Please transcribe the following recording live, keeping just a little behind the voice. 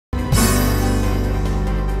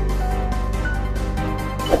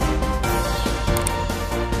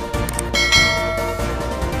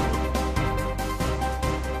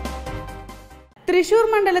തൃശൂർ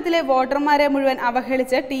മണ്ഡലത്തിലെ വോട്ടർമാരെ മുഴുവൻ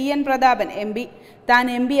അവഹേളിച്ച് ടി.എൻ. പ്രതാപൻ എം.പി.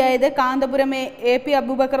 താൻ എം.പി. ആയത് കാന്തപുരം എ.പി.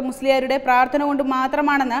 അബൂബക്കർ മുസ്ലിയാരുടെ പ്രാർത്ഥന കൊണ്ട്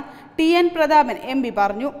മാത്രമാണെന്ന് ടി.എൻ. പ്രതാപൻ എം.പി.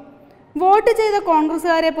 പറഞ്ഞു. വോട്ട് ചെയ്ത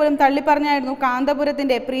കോൺഗ്രസുകാരെ പോലും തള്ളിപ്പറഞ്ഞായിരുന്നു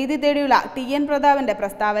കാന്തപുരത്തിന്റെ പ്രീതി തേടിയുള്ള ടി.എൻ. പ്രതാപന്റെ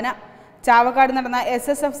പ്രസ്താവന. ചാവക്കാട് നടന്ന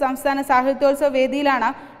SSF സംസ്ഥാന സാഹിത്യോത്സവ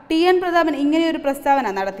വേദിയിലാണ് ടി.എൻ. പ്രതാപൻ ഇങ്ങനെയൊരു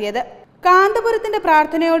പ്രസ്താവന നടത്തിയത്. കാന്തപുരത്തിന്റെ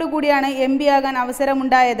പ്രാർത്ഥനയോടുകൂടിയാണ് എം.പി. ആകാൻ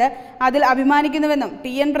അവസരമുണ്ടായത്, അതിൽ അഭിമാനിക്കുന്നുവെന്നും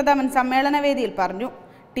ടി.എൻ. പ്രതാപൻ സമ്മേളന വേദിയിൽ പറഞ്ഞു.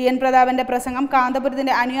 ടി.എൻ. പ്രതാപന്റെ പ്രസംഗം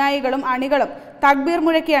കാന്തപുരത്തിന്റെ അനുയായികളും അണികളും തക്ബീർ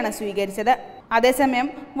മുഴക്കിയാണ് സ്വീകരിച്ചത്. അതേസമയം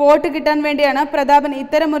വോട്ട് കിട്ടാൻ വേണ്ടിയാണ് പ്രതാപൻ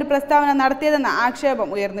ഇത്തരമൊരു പ്രസ്താവന നടത്തിയതെന്ന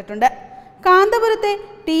ആക്ഷേപം ഉയർന്നിട്ടുണ്ട്. കാന്തപുരത്തെ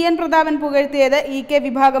ടി.എൻ. പ്രതാപൻ പുകഴ്ത്തിയത് ഇ.കെ.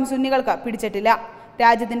 വിഭാഗം സുന്നികൾക്ക് പിടിച്ചിട്ടില്ല.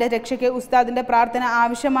 രാജ്യത്തിന്റെ രക്ഷയ്ക്ക് ഉസ്താദിന്റെ പ്രാർത്ഥന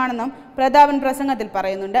ആവശ്യമാണെന്നും പ്രതാപൻ പ്രസംഗത്തിൽ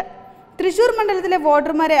പറയുന്നുണ്ട്. തൃശൂർ മണ്ഡലത്തിലെ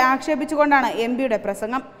വോട്ടർമാരെ ആക്ഷേപിച്ചുകൊണ്ടാണ് എം.പിയുടെ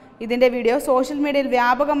പ്രസംഗം. ഇതിന്റെ വീഡിയോ സോഷ്യൽ മീഡിയയിൽ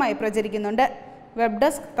വ്യാപകമായി പ്രചരിക്കുന്നുണ്ട്. Web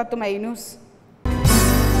desk Tatwamayi news.